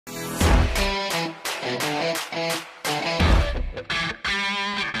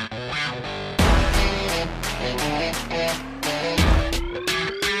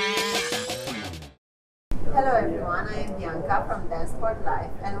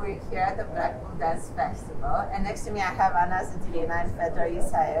we're here at the Blackpool Dance Festival, and next to me I have Anna, Zudilina and Fedor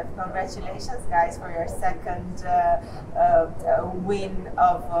Isaev. Congratulations guys for your second win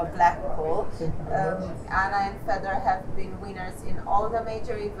of Blackpool. Anna and Fedor have been winners in all the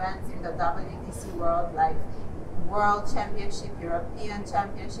major events in the WDC world, like World Championship, European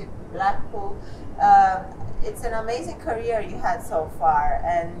Championship, Blackpool. It's an amazing career you had so far,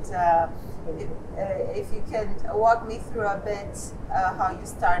 and if you can walk me through a bit how you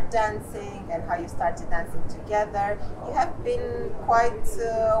start dancing and how you started dancing together. You have been quite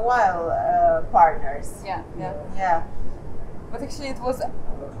a while partners. Yeah. But actually it was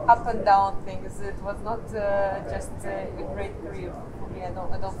up and down things. It was not just a great career for me. I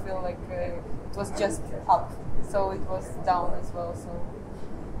don't feel like it was just up. So it was down as well. So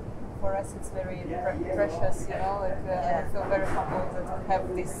for us it's very precious, you know. Like I feel very humbled that we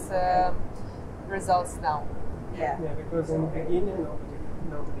have these results now. Yeah, because in the beginning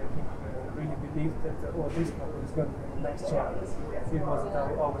nobody really believed that this couple is going to be the next champion. It wasn't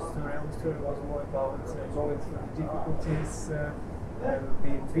our story. Our story was more about going through the difficulties,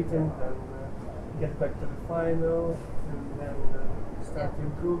 being beaten, then get back to the final, and then start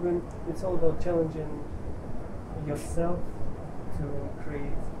improving. It's all about challenging yourself to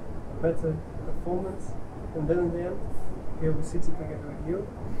create a better performance, and then in the end, here we sit together with you,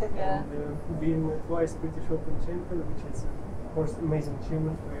 and being twice British Open champion, which is of course an amazing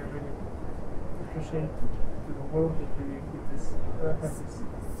achievement. We really appreciate to the world that we get this practice.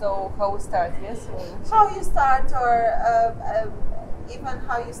 So how we start? Yes. How you start, or even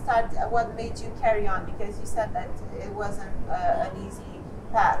how you start? What made you carry on? Because you said that it wasn't an easy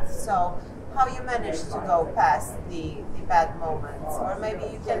path. So how you managed to go past the bad moments, or maybe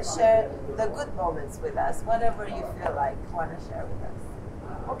you can share the good moments with us. Whatever you feel like want to share with us.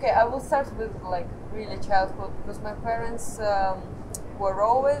 Okay, I will start with like really childhood, because my parents were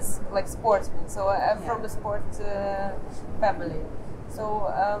always like sportsmen. So I'm from a sport family.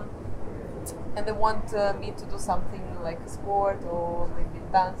 So and they want me to do something like sport or maybe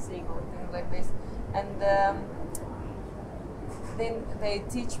dancing or things like this. And then they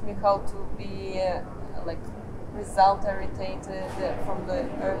teach me how to be like result orientated from the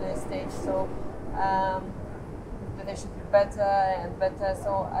early stage. So that I should be better and better.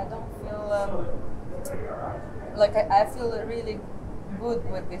 So I don't feel like I feel really good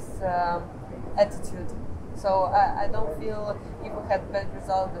with this attitude. So I don't feel if I had bad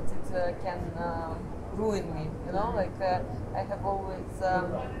result that it can ruin me. You know, like I have always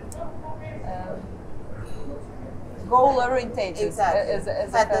goal oriented. Exactly.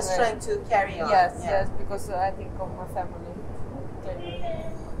 As had the strength to carry on. Yes, because I think of my family.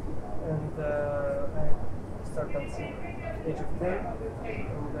 And I started dancing at the age of 10,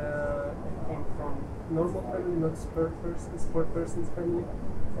 and I came from normal family, not sport person's family.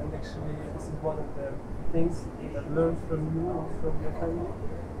 And actually, this is one of the things that I learned from you, from your family,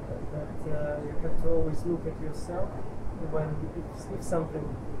 that you have to always look at yourself when if something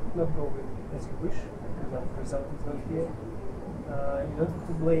not going as you wish, the result is not here. You don't have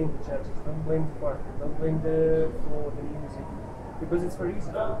to blame the judges, don't blame the partner, don't blame the floor, the music, because it's very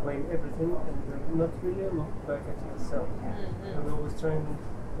easy to blame everything and not really look back at yourself. And we're always trying,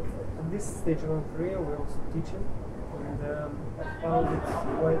 at this stage of our career, we're also teaching, and I found it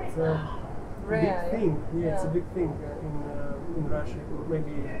quite big thing. It's a big thing in Russia.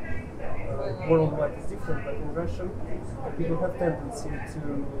 Maybe worldwide it's different, but in Russia, people have tendency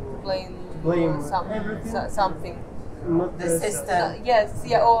to blame everything, something. Not the system.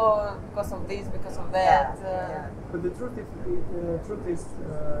 Or because of this, because of that. But the truth is,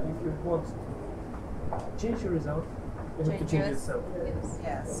 if you want to change your result, you have to change yourself.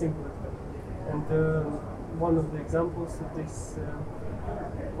 Yes. Simple as that. And one of the examples of this,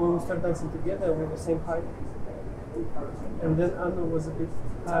 when we started dancing together, we were the same height, and then Anna was a bit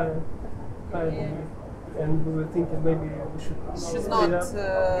higher than me, and we were thinking maybe we should not dance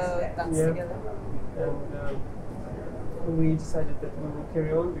together. And we decided that we will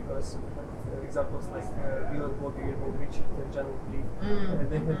carry on because examples like Bjorn Borger and Richard and Jan Lee,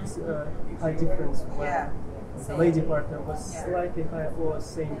 they had high difference when the lady partner was slightly higher or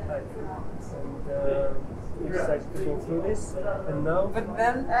same height. And we decided to go through this, and now. But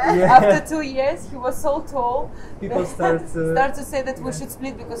then, after 2 years, he was so tall. People start to say that we should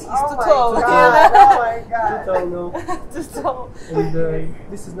split because he's too tall. God. Oh my God! Too tall, no. Too tall. And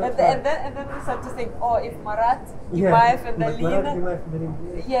this is not. And then we start to think, oh, if Marat, Ivaev, and Alina,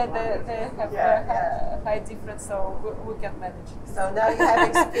 they have high difference, so we can manage. So now you have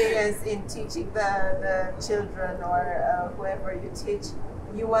experience in teaching the children or whoever you teach.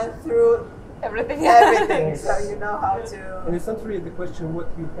 You went through everything. everything. So you know how to. And it's not really the question what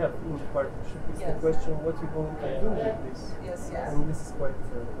you have in the partnership. It's the Yes. question what you're going to do with this. Yes, yes. And this is quite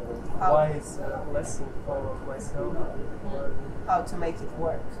How- wise lesson for myself. How to make it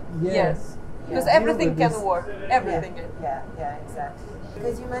work. Yes. Because Yeah. everything Deal with can this. work. Everything. Yeah, exactly.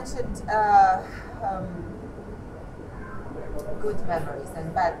 Because you mentioned good memories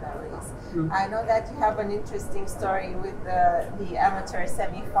and bad memories. I know that you have an interesting story with the amateur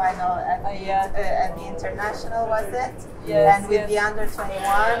semi-final at the international, was it? Yes, and with the under 21.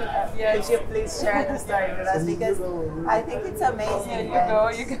 Yes. Could you please share the story with us? Because I think it's amazing.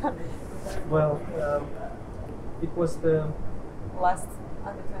 You go. Well, it was the Last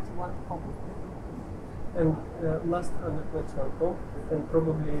under 21 comp. last under 21 comp, and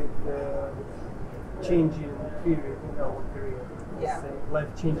probably the changing period in our career. Yeah. It's a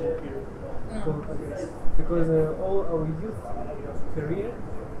life-changing period. Because all our youth career,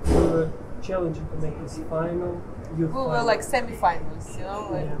 we were challenging to make this final youth We were final. like semi-finals, you know,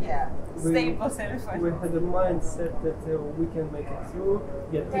 like Yeah. stable We semi-finals. had a mindset that we can make it through,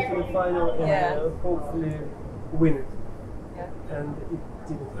 get to the final, and hopefully win it. Yeah. And it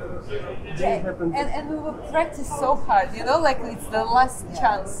didn't happen. It didn't happen. And we will practice so hard, you know, like it's the last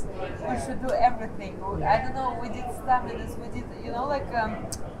chance. We should do everything. I don't know, we did staminas, we did, you know, like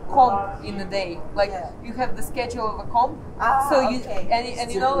comp in a day. Like you have the schedule of a comp, so you and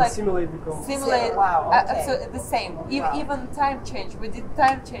you know, like simulate the comp. simulate. Wow, okay. So the same. Even time change. We did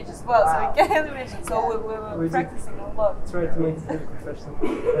time change as well, so we can imagine. So we were practicing a lot. Try to make it very professional.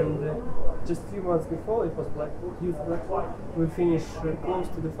 And just a few months before, it was Blackpool, youth Blackpool. We finished close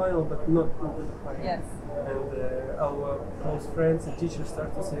to the final, but not into the final. Yes. And our close friends and teachers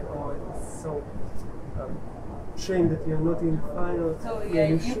start to say, "Oh, it's so shame that you're not in the final." So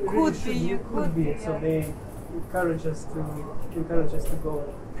you could be. So yeah. they encourage us to go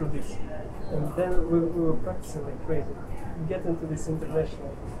through this. And then we were practicing like crazy. Get into this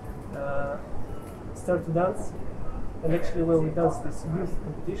international, start to dance. And actually, when we danced this youth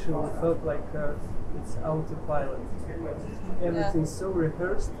competition, we felt like it's autopilot. Everything's so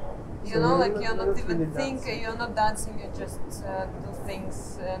rehearsed. You so know, we're like you're not really even dancing. thinking, you're not dancing, you just do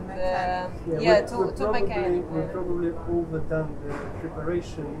things and we to make we probably overdone the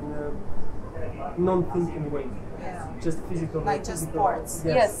preparation in a non-thinking way. Yeah. Just physical. Like just physical. sports.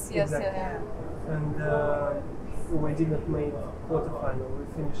 Yes, exactly. yeah. And we did not make quarterfinal. We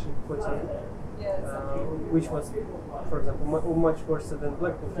finished in 48. Yes. Which was, for example, much worse than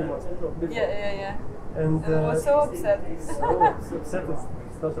Blackpool 2 months before. Yeah. And I was so upset. so upset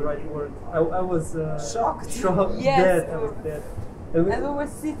is not the right word. I was Shocked. Yes. Dead. I was dead. And And we were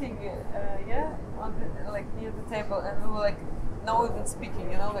sitting, on the, like near the table, and we were like, not even speaking,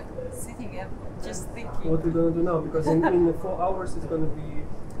 you know, like sitting and just thinking. what we're gonna do now? Because in 4 hours it's gonna be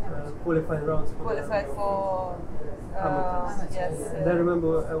qualifying rounds for Qualified for. amateurs. Yes. And I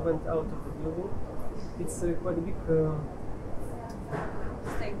remember I went out of the building. It's quite a big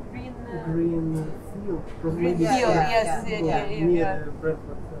Like green. green field. Green maybe field, yeah, yes, near the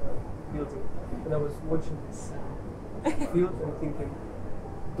Brentford building, and I was watching this field and thinking,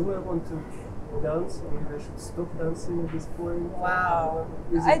 do I want to dance, or maybe I should stop dancing at this point? Wow.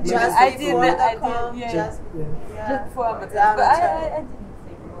 Is I it did, maybe- I did, yeah. Just Just for amateurs, Yeah, but I amateur. didn't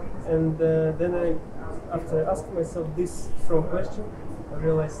think about this. And then after asking myself this strong question, I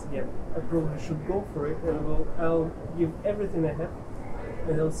realized, I probably should go for it, and I'll give everything I have,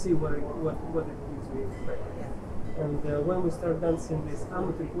 and I'll see what it gives me back. And when we start dancing these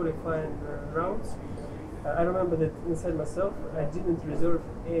amateur qualifying rounds, I remember that inside myself, I didn't reserve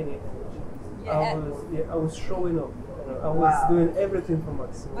any energy. I was showing off. I was doing everything for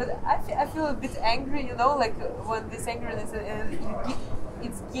maximum. But I feel a bit angry, you know, like when this angriness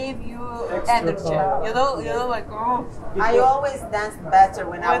it gave you Extra energy, power. you know, like oh. I always danced better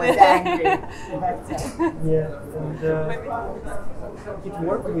when I was angry. Yeah, and it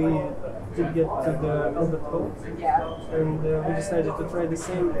worked. We did get to the Albert Hall, Yeah. and we decided to try the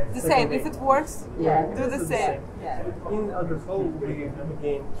same. The second same. day. If it works, do the same. Yeah. In Albert Hall, we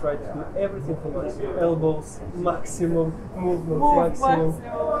again tried to do everything for maximum. Elbows, maximum, movement,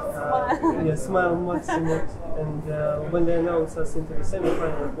 maximum. Smile maximum. And when they announced us into the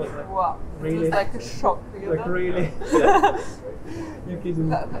semi-final, it was like, Wow, really? it was like a shock, you like know. really? You kidding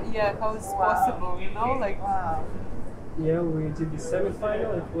me? Yeah, how it's possible, you know, like. Wow. Yeah, we did the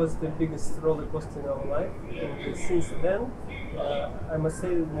semi-final. It was the biggest roller coaster in our life. And since then, I must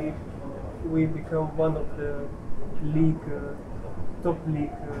say that we become one of the top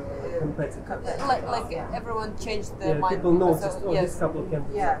league competitors. Like everyone changed their mind. People know because just of- this couple can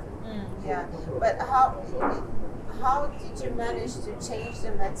do Yeah. that. Yeah. But how did you manage to change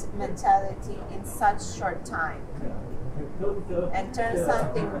the mentality in such short time and turn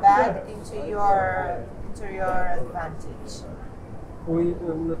something bad into your advantage?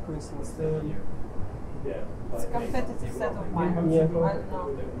 Not coincidence. It's a competitive set of mind. Yeah. I don't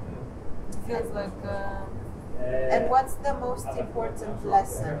know. It feels like. And what's the most important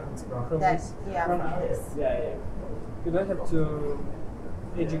lesson From that this? from this? You don't have to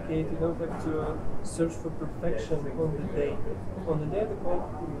educate, you don't have to search for perfection on the day. On the day of the call,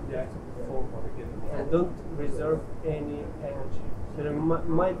 you have to perform. And don't reserve any energy. There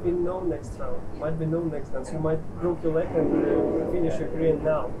might be no next round, might be no next dance. You might broke your leg and finish your career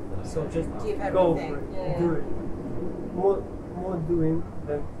now. So just Give go everything. for it, Yeah. do it. More doing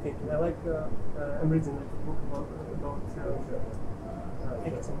than thinking. I like, I'm reading a book about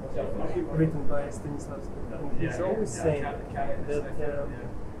acting, written by Stanislavski. And he's always saying that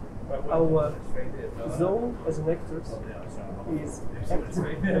our zone as an actor is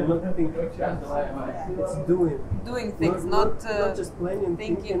acting and not thinking. It's doing. Doing things, not not just planning,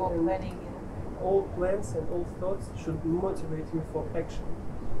 thinking or and planning. all plans and all thoughts should motivate you for action.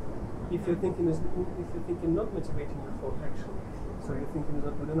 If you're thinking not motivating you for action, so your thinking is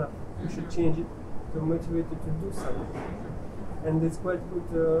not good enough, you should change it to motivate you to do something. And it's quite a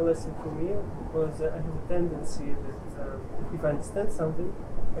good lesson for me, because I have a tendency that if I understand something,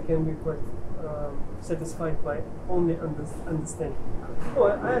 I can be quite satisfied by only understanding. Oh,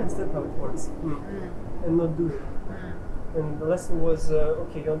 I understand how it works, and not do it. And the lesson was,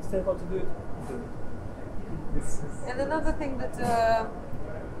 okay, you understand how to do it, do it. This is And another thing that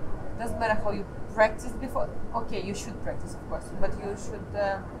doesn't matter how you practice before. Okay, you should practice, of course, but you should.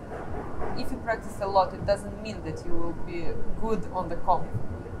 If you practice a lot, it doesn't mean that you will be good on the comp.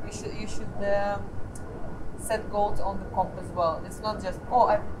 You should set goals on the comp as well. It's not just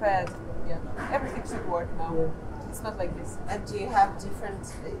I prepared. Yeah, everything should work now. Yeah. It's not like this. And do you have different?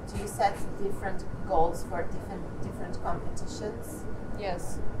 Do you set different goals for different competitions?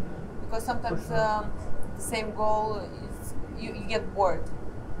 Yes, because sometimes the same goal is you get bored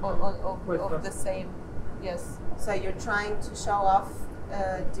of the same. Yes. So you're trying to show off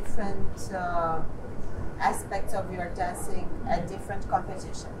different aspects of your dancing at different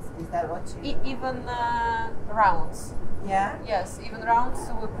competitions. Is that what you? Even rounds. Yeah. Yes, even rounds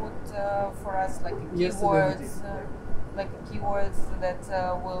we put for us like keywords, that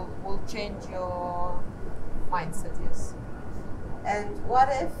will change your mindset. Yes. And what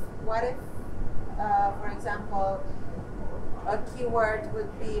if for example, a keyword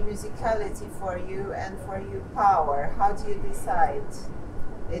would be musicality for you and for you power? How do you decide?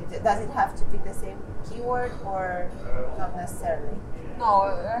 Does it have to be the same keyword or not necessarily? No,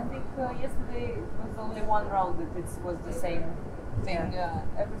 I think yesterday it was only one round that it was the same thing.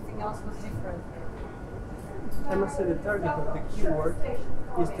 Everything else was different. I must say the target of the keyword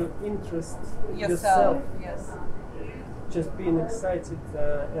is to interest Yourself. Yes. Just being excited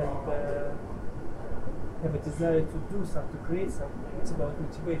and have a desire to do something, to create something. It's about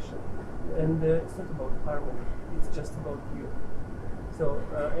motivation, and it's not about harmony. It's just about you. So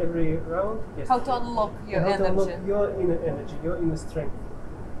every round, yes. How to unlock your how energy. to unlock your inner energy, your inner strength,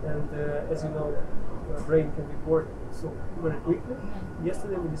 and as you know, your brain can be bored so very quickly.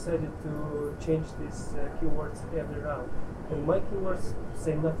 Yesterday we decided to change these keywords every round, and my keywords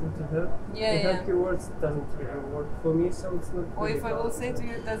say nothing to her. And her keywords doesn't really work for me, so it's not. Or really if I will about say it. to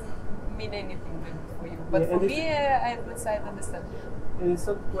you, it doesn't mean anything for you. But for and me, I understand. And it's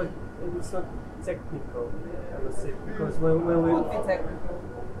not technical, I must say, because when we Could be technical.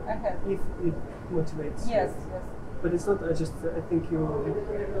 I have. if it motivates you. Yes. But it's not. I think you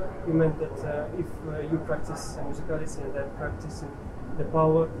meant that if you practice musicality and then practicing the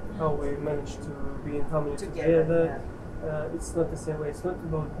power, how we manage to be in harmony together. It's not the same way. It's not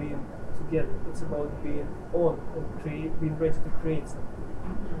about being together. It's about being on and being ready to create something.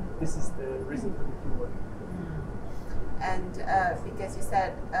 This is the reason for the keyword. And because you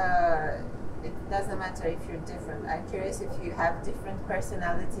said it doesn't matter if you're different, I'm curious if you have different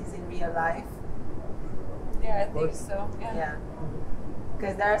personalities in real life. Yeah, I think so. Yeah.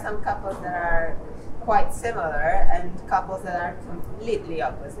 Because there are some couples that are quite similar and couples that are completely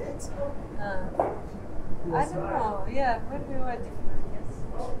opposite. I don't know. Yeah, maybe we are different. Yes.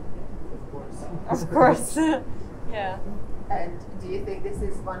 Of course. Of course. Yeah. And do you think this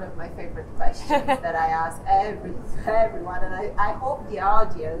is one of my favorite questions that I ask everyone, and I hope the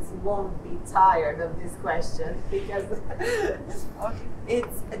audience won't be tired of this question, because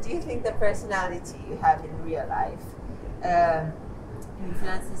do you think the personality you have in real life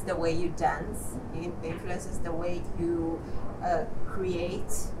influences the way you dance, influences the way you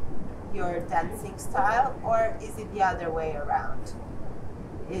create your dancing style, or is it the other way around?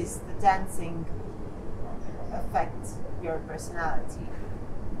 Is the dancing affect your personality?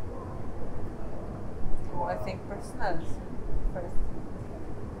 Well, I think personality first.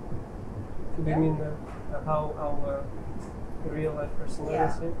 Do you mean how our real life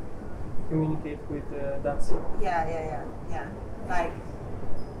personality communicate with dancing? Yeah. Like,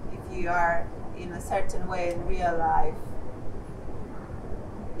 if you are in a certain way in real life,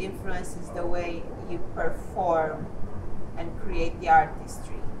 influences the way you perform and create the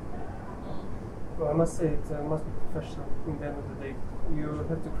artistry. Well, I must say it must be professional in the end of the day. You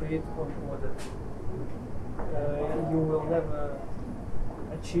have to create on order. You will never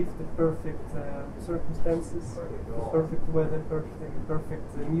achieve the perfect circumstances, the perfect weather,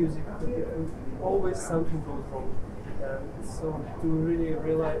 perfect music. Always something goes wrong. So to really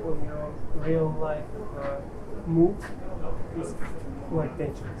rely on your real life mood is quite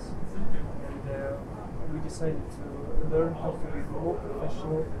dangerous. And we decided to learn how to be more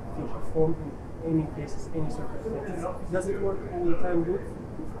professional, to perform in any cases, any circumstances. Does it work all the time good?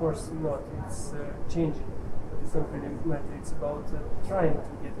 Of course not. It's changing. But it's not really matter. It's about trying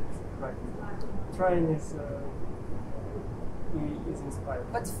to get it right. Trying is inspiring.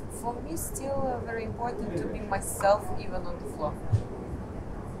 But for me, still very important to be myself, even on the floor.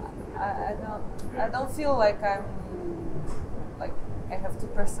 I don't feel like I have two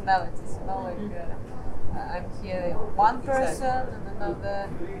personalities. You know, I'm here one person and another.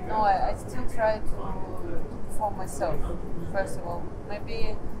 No, I still try to perform myself. First of all,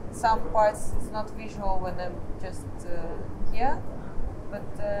 maybe some parts it's not visual when I'm just here, but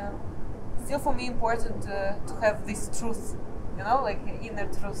still for me important to have this truth, you know, like inner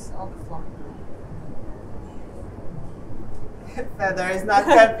truth on the floor. Fedor is not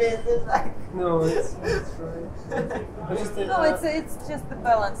convinced. It's like No, it's right. No, it's just the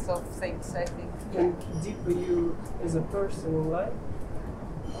balance of things, I think. And deeper you as a person in life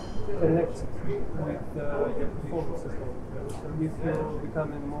connect with your performance as well. So if you're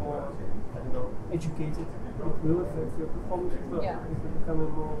becoming more, I don't know, educated, it will affect your performance as well. Yeah. If you're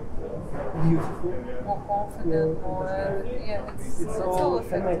becoming more beautiful, More confident, more it's all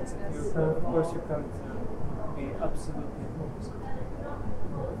affected. connected. Yes. You can't, of course, you can't be absolutely opposite.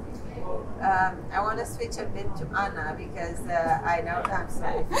 I want to switch a bit to Anna because I know I'm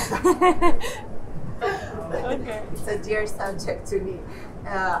sorry. Okay. It's a dear subject to me.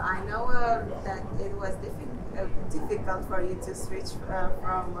 I know that it was difficult for you to switch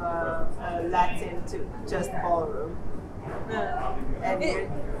from Latin to just ballroom. And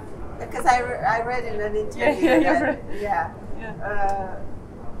because I read in an interview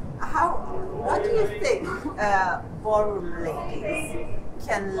what do you think ballroom ladies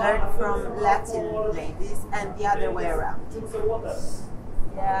can learn from Latin ladies and the other way around?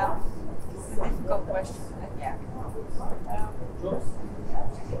 Yeah, it's a difficult question. Yeah.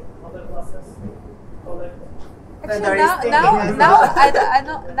 Actually,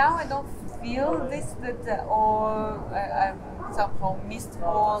 now I don't feel this that I'm somehow missed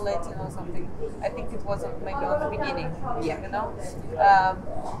more Latin or something. I think it was maybe on the beginning. Yeah. You know,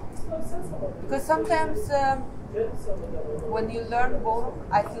 because sometimes when you learn ballroom,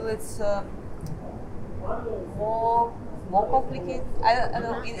 I feel it's more complicated. I don't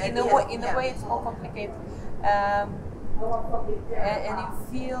know. In a way, it's more complicated. And you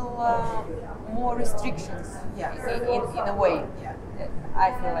feel more restrictions in a way. Yeah.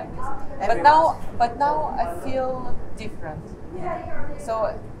 I feel like this. But now I feel different. So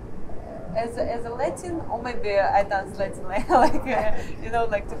as a Latin, or maybe I dance Latin like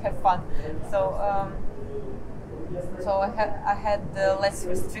like to have fun. So I had less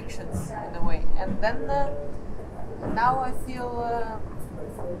restrictions in a way, and then now I feel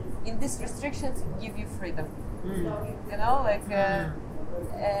in these restrictions give you freedom. You know,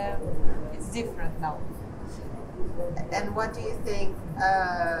 it's different now. And what do you think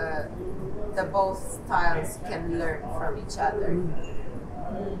the both styles can learn from each other?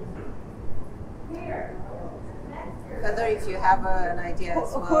 Fedor, if you have an idea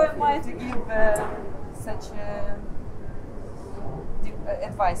as well. Who am I to give such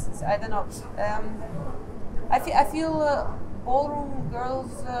advices? I don't know. I feel ballroom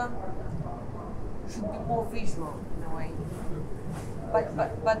girls should be more visual in a way.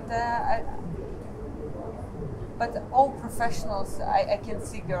 But all professionals, I can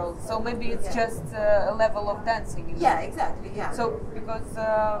see girls. So maybe it's just a level of dancing. You know? Yeah, exactly. Yeah. So because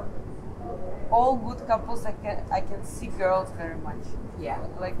all good couples, I can see girls very much. Yeah.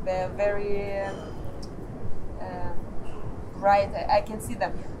 Like they're very bright. I can see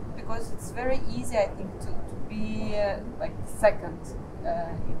them because it's very easy, I think, to be like second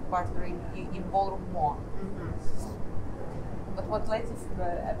in partnering in ballroom more. But what ladies,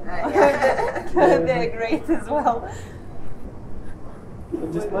 they're great as well.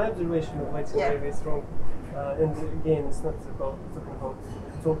 Just my observation of White maybe is wrong. And again, it's not about talking about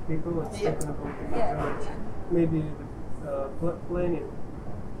top people, it's talking about the majority. Maybe planning.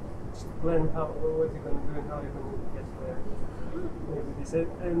 Just plan what you're going to do and how you're going to get there. Maybe this.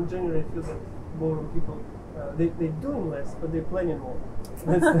 And generally, I feel that ballroom people, they're doing less, but they're planning more.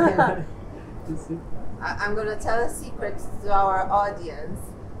 That's it. I'm going to tell a secret to our audience.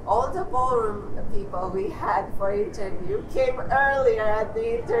 All the ballroom people we had for interview came earlier at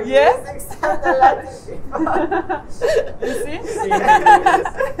the interview, except the Latin people. You see?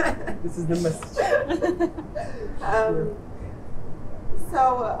 This is the message.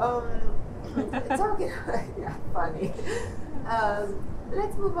 Talking funny.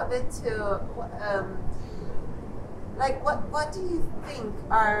 Let's move a bit to like what do you think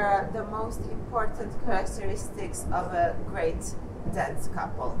are the most important characteristics of a great dance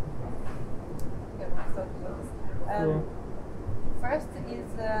couple? First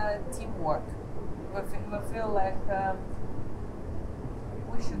is teamwork. We feel like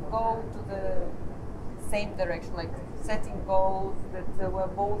we should go to the same direction, like setting goals that we're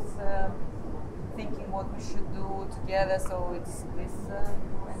both thinking what we should do together. So it's this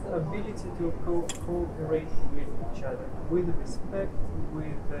ability to cooperate with each other, with respect,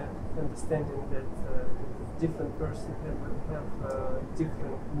 with understanding that different persons have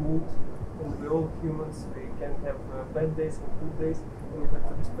different mood, and we're all humans. We can have bad days and good days, and we have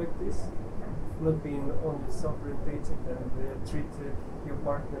to respect this. Not being only self-orientated and treat your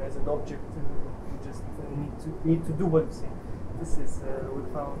partner as an object. You just need to do what you say. This is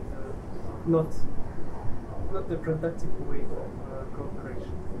without not the productive way of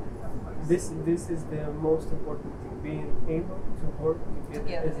cooperation. This is the most important thing, being able to work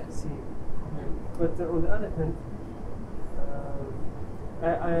together as a team. But on the other hand,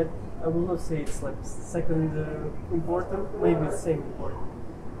 I will not say it's like second important, maybe it's same important.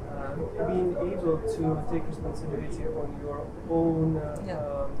 Being able to take responsibility on your own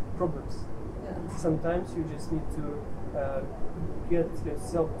problems. Sometimes you just need to get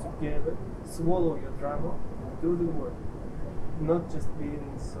yourself together, swallow your drama, do the work, not just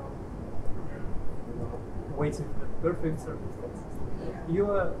being so waiting for the perfect circumstances.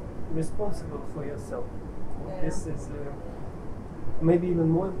 You are responsible for yourself. This is maybe even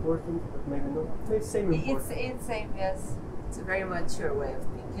more important, but maybe not. Maybe same important. It's same, yes. It's a very mature way of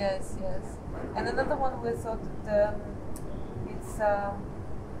thinking. Yes. And another one we thought that it's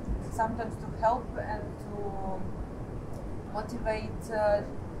sometimes to help and to motivate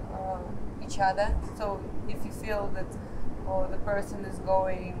each other. So if you feel that the person is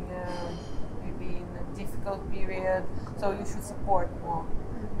going maybe in a difficult period, so you should support more.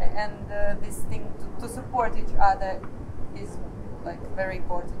 And this thing to support each other is like very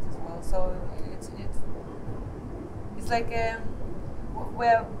important as well. So it's like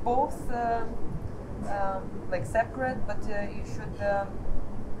we're both like separate, but you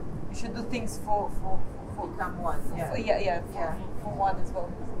should do things for become one. For one as well.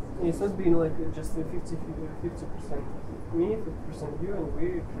 It's not being like just 50% me, 50% you, and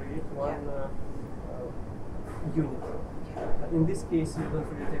we create one unit. In this case, you don't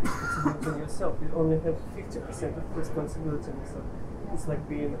really take responsibility on yourself. You only have 50% of responsibility on yourself. It's like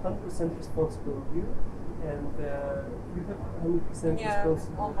being 100% responsible of you, and you have 100%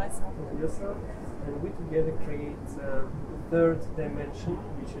 responsibility on yourself. And we together create a third dimension,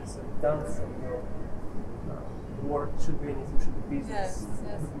 which is dance and work. Should be anything, should be business,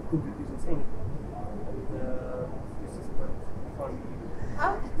 could be business, anything. And this is quite fun.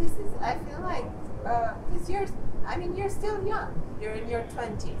 I feel like this year's. I mean, you're still young. You're in your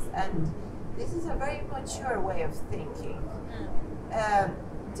 20s, and this is a very mature way of thinking.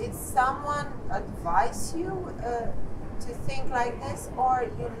 Did someone advise you to think like this, or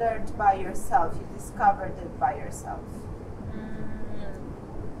you learned by yourself? You discovered it by yourself?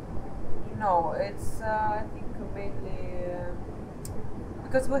 No, it's I think mainly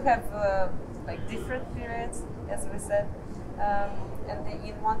because we have like different periods, as we said. And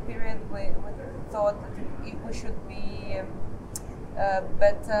in one period we thought that we should be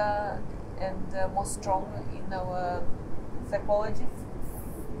better and more strong in our psychology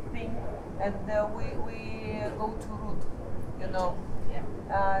thing, and we go to root, you know.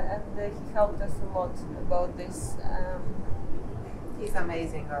 And he helped us a lot about this. He's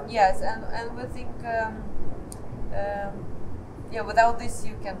amazing. Yes, and we think without this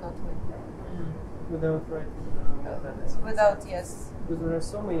you cannot win. Without right that. Without, yes. Because there are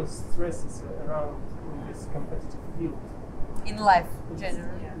so many stresses around in this competitive field. In life,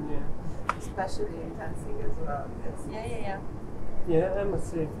 generally. Yeah. Especially in dancing as well. Yes. Yeah. Yeah, I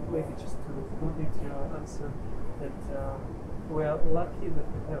must say, maybe just to complete your answer, that we are lucky that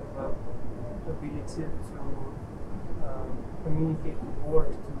we have ability to communicate,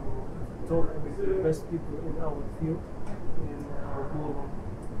 work, to talk with the best people in our field, in our ballroom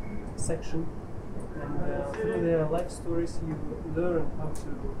section, and through their life stories you learn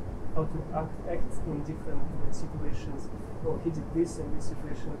how to act in different situations. Oh, he did this in this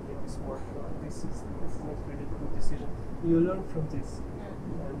situation, okay, this worked, or this is not really a good decision. You learn from this,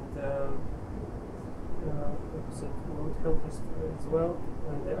 and like I said, it would help us as well.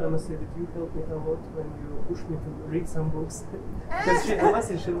 And I must say that you helped me a lot when you pushed me to read some books. Because I must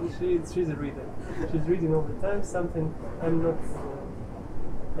say, she's a reader. She's reading all the time. Something I'm not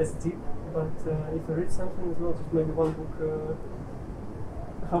as deep, but if I read something as well, just maybe one book,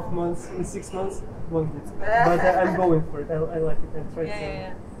 half months, in 6 months, one book. But I'm going for it. I like it. I try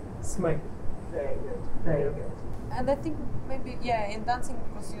to smack it. Very good. Very good. And I think maybe in dancing,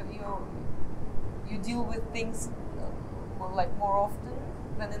 because you deal with things more often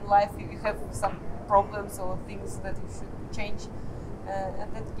than in life. You have some problems or things that you should change,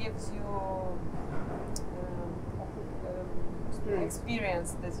 and that gives you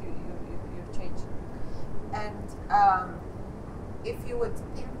experience that you change. And if you would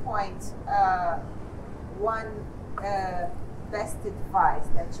pinpoint one best advice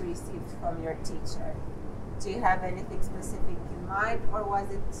that you received from your teacher, do you have anything specific in mind, or was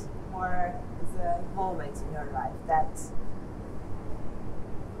it more as a moment in your life that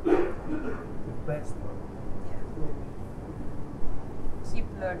The best one. Maybe. Keep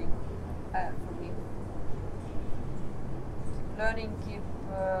learning, for me. Keep learning, keep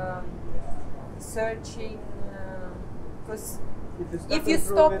searching, because if you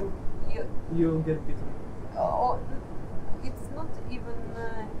stop, you'll get beaten. It's not even.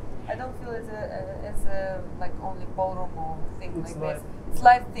 I don't feel as a like only ballroom or thing It's like life. this. It's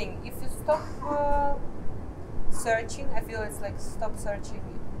life thing. If you stop searching, I feel it's like stop searching.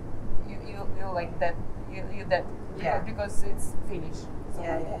 You're like dead. You're dead. Yeah. Because it's finished. So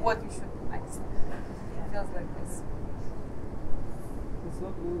what you should do next? Yeah. Feels like this. There's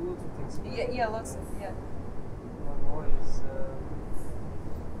lots of things. Lots of One more is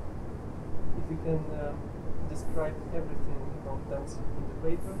if you can describe everything about dancing in the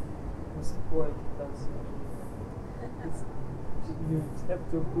paper, what's the point of dancing? You have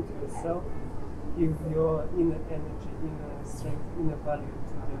to put yourself, give your inner energy, inner strength, inner value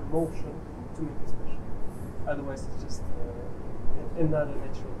to the motion to make it special. Otherwise, it's just another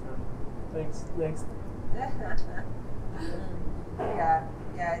natural term. Thanks. Next.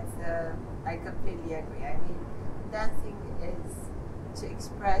 It's. I completely agree. I mean, dancing is to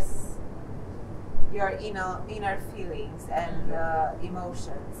express your inner feelings and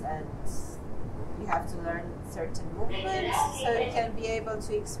emotions, and you have to learn certain movements so you can be able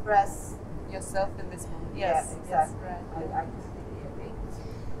to express yourself in this moment. Yes, exactly. Yes, right. I completely agree.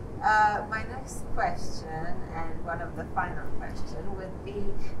 My next question, and one of the final questions, would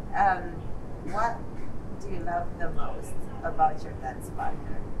be what do you love the most about your dance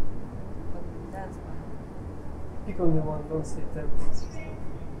partner? Dance partner. Pick only one, don't say 10 things.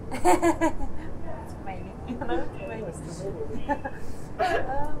 It's maybe.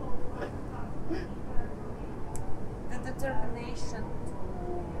 The determination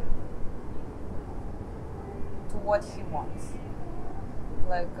to what he wants.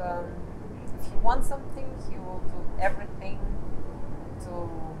 Like, if he wants something, he will do everything to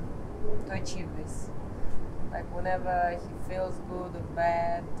achieve this. Like, whenever he feels good or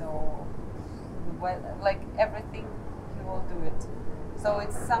bad, or like everything, he will do it. So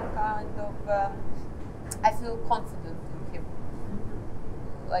it's some kind of, I feel confident in him.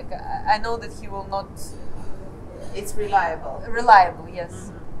 Like, I know that he will not... It's reliable. Reliable, yes.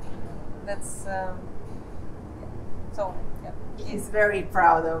 Mm-hmm. That's, so, yeah. He's very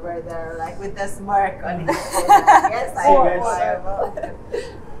proud over there, like with the smirk on his face. Yes, I'm reliable.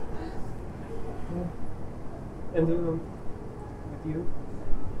 And with you,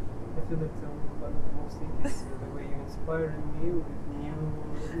 I feel that one of the most things is the way you inspire me with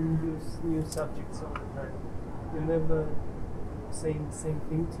new subjects all the time. You never say the same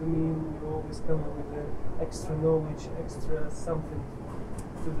thing to me. You always come up with extra knowledge, extra something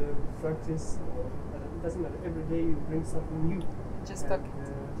to the practice. It doesn't matter. Every day you bring something new. Just talking.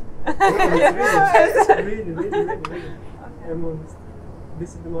 Really. I'm honest. This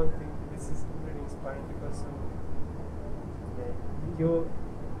is the one thing. This is really inspiring because your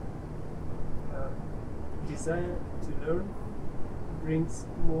desire to learn brings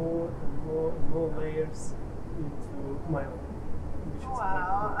more and more and more layers into my life. Which is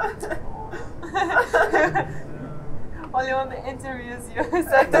Wow. Only on the interviews you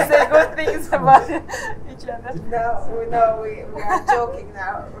start to say good things about each other. No, we are joking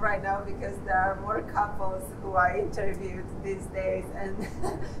now, right now, because there are more couples who I interviewed these days, and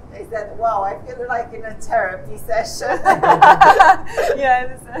they said, "Wow, I feel like in a therapy session."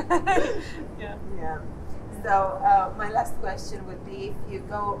 Yeah. Yeah. So my last question would be: if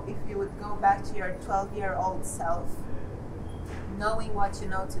you would go back to your 12-year-old self, knowing what you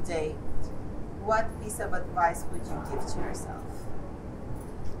know today, what piece of advice would you give to yourself?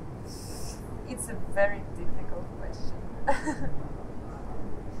 It's a very difficult question.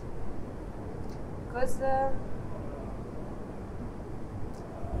 Because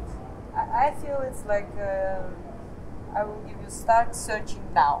I feel it's like I will give you start searching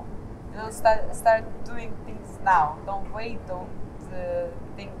now. You know, start doing things now. Don't wait. Don't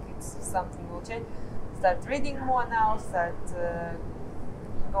think it's something will change. Start reading more now. Start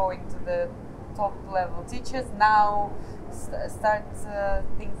going to the top level teachers now. Start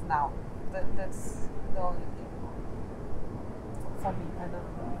things now. That's the only thing for me. I don't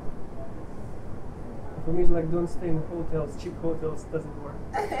know. For me, it's like don't stay in hotels. Cheap hotels doesn't work.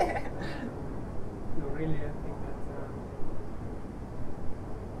 No, really, I think that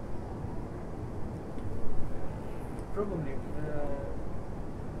probably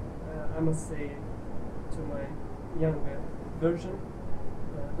I must say to my younger version,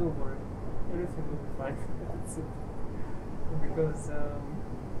 don't worry, everything will be fine. That's it. Because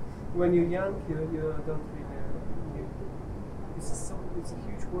when you're young, you don't really. It's a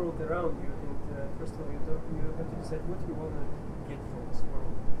huge world around you, and first of all, you have to decide what you want to get from this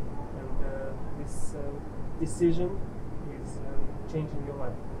world, and this decision is changing your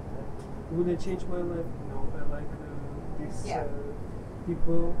life. Would I change my life? No, I like these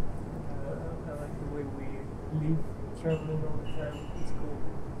people. I like the way we live, traveling all the time. It's cool.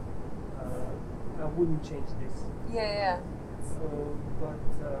 I wouldn't change this. Yeah. So, but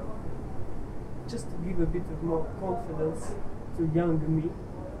just to give a bit of more confidence to younger me,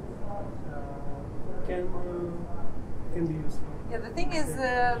 can be useful. Yeah, the thing is, it's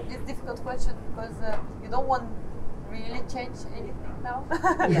a difficult question because you don't want really change anything now.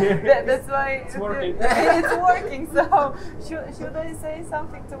 That's why it's working. It's working. So should I say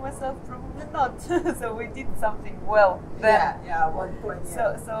something to myself? Probably not. So we did something well then. Yeah, 1 point.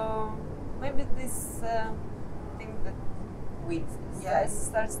 Yeah. So maybe this thing that we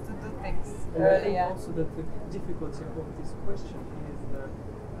starts to do things earlier. Also, that the difficulty of this question is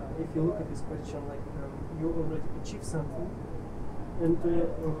if you look at this question like you already achieved something, and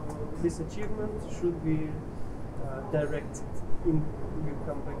this achievement should be directed. You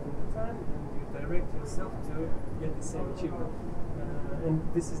come back in the time and you direct yourself to get the same achievement. And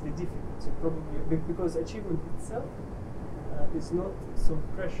this is the difficulty, probably because achievement itself is not so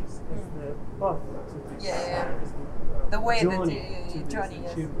precious as the path to this. As the way journey that to this journey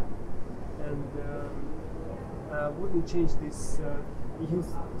is. achievement. And I wouldn't change this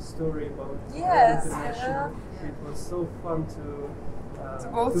youth story about international. It was so fun to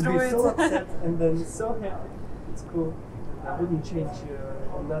go through be it. so upset and then so happy. It's cool. I wouldn't change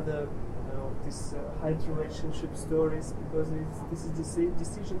another these high relationship stories because this is the same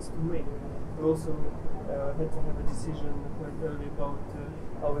decisions to make. We also had to have a decision quite early about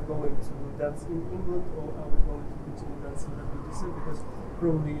are we going to dance in England or are we going to continue dancing in WDC, because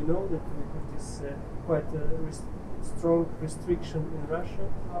probably you know that we have this quite strong restriction in Russia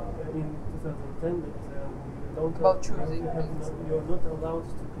in 2010 that you're not allowed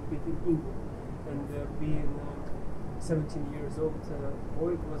to compete in England. And being 17 years old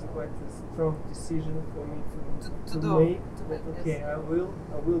boy, it was quite a strong decision for me to make. Okay, I will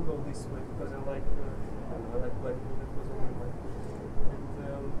go this way because I like Blackpool. That was only my.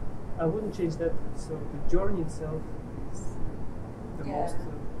 And I wouldn't change that. So the journey itself is the most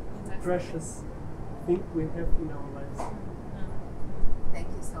precious thing we have in our lives. Thank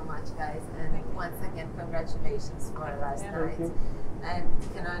you so much, guys, and once again, congratulations for last night. And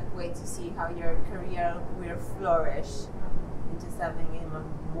cannot wait to see how your career will flourish into something even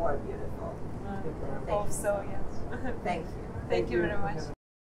more beautiful. Hope so, yes. Thank you. Thank you very much.